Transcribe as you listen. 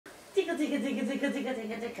tickle, tickle, tickle, tickle, tickle,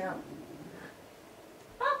 tickle, tickle.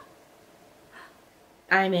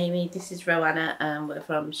 I'm Amy, this is Rowanna and we're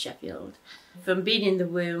from Sheffield. From being in the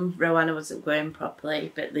womb, Rowanna wasn't growing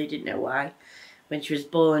properly, but they didn't know why. When she was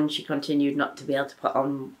born, she continued not to be able to put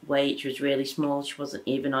on weight. She was really small, she wasn't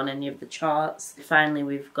even on any of the charts. Finally,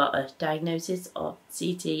 we've got a diagnosis of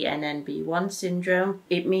CTNNB1 syndrome.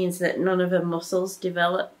 It means that none of her muscles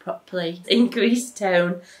develop properly. Increased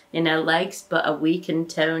tone in her legs, but a weakened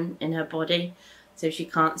tone in her body. So she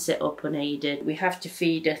can't sit up unaided. We have to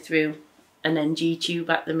feed her through an NG tube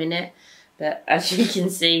at the minute, but as you can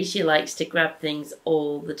see, she likes to grab things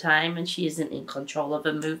all the time and she isn't in control of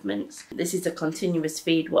her movements. This is a continuous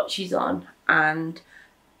feed what she's on, and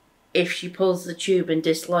if she pulls the tube and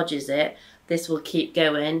dislodges it, this will keep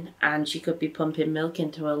going and she could be pumping milk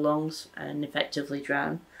into her lungs and effectively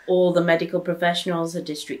drown. All the medical professionals, her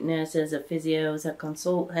district nurses, her physios, her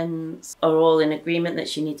consultants are all in agreement that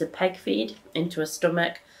she needs a peg feed into her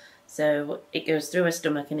stomach. So it goes through her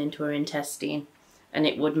stomach and into her intestine, and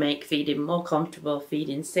it would make feeding more comfortable,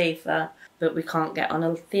 feeding safer, but we can't get on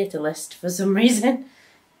a theatre list for some reason.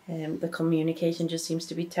 The communication just seems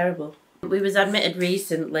to be terrible. We was admitted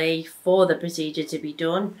recently for the procedure to be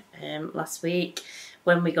done last week.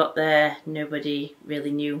 When we got there, nobody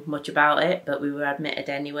really knew much about it, but we were admitted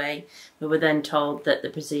anyway. We were then told that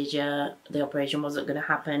the operation wasn't going to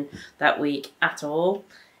happen that week at all.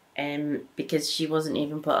 Because she wasn't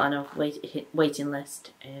even put on a waiting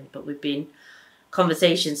list, but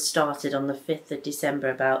conversations started on the 5th of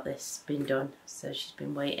December about this being done, so she's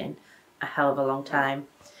been waiting a hell of a long time.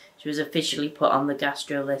 She was officially put on the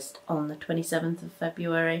gastro list on the 27th of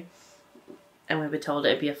February, and we were told it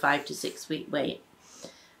would be a 5 to 6 week wait.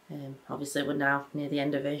 Obviously we're now near the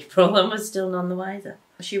end of April and we're still none the wiser.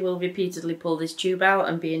 She will repeatedly pull this tube out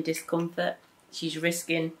and be in discomfort. She's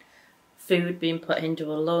risking food being put into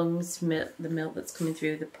her lungs, the milk that's coming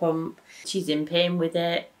through the pump. She's in pain with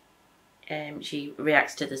it. She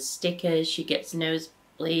reacts to the stickers, she gets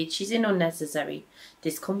nosebleeds. She's in unnecessary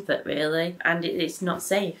discomfort really, and it's not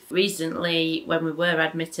safe. Recently, when we were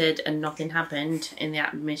admitted and nothing happened in the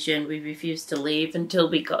admission, we refused to leave until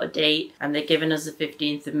we got a date, and they're giving us the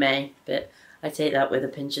 15th of May. But I take that with a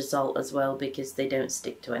pinch of salt as well, because they don't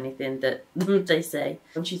stick to anything that they say.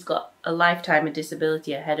 And she's got a lifetime of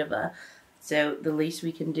disability ahead of her, so the least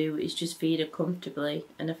we can do is just feed her comfortably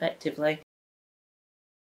and effectively.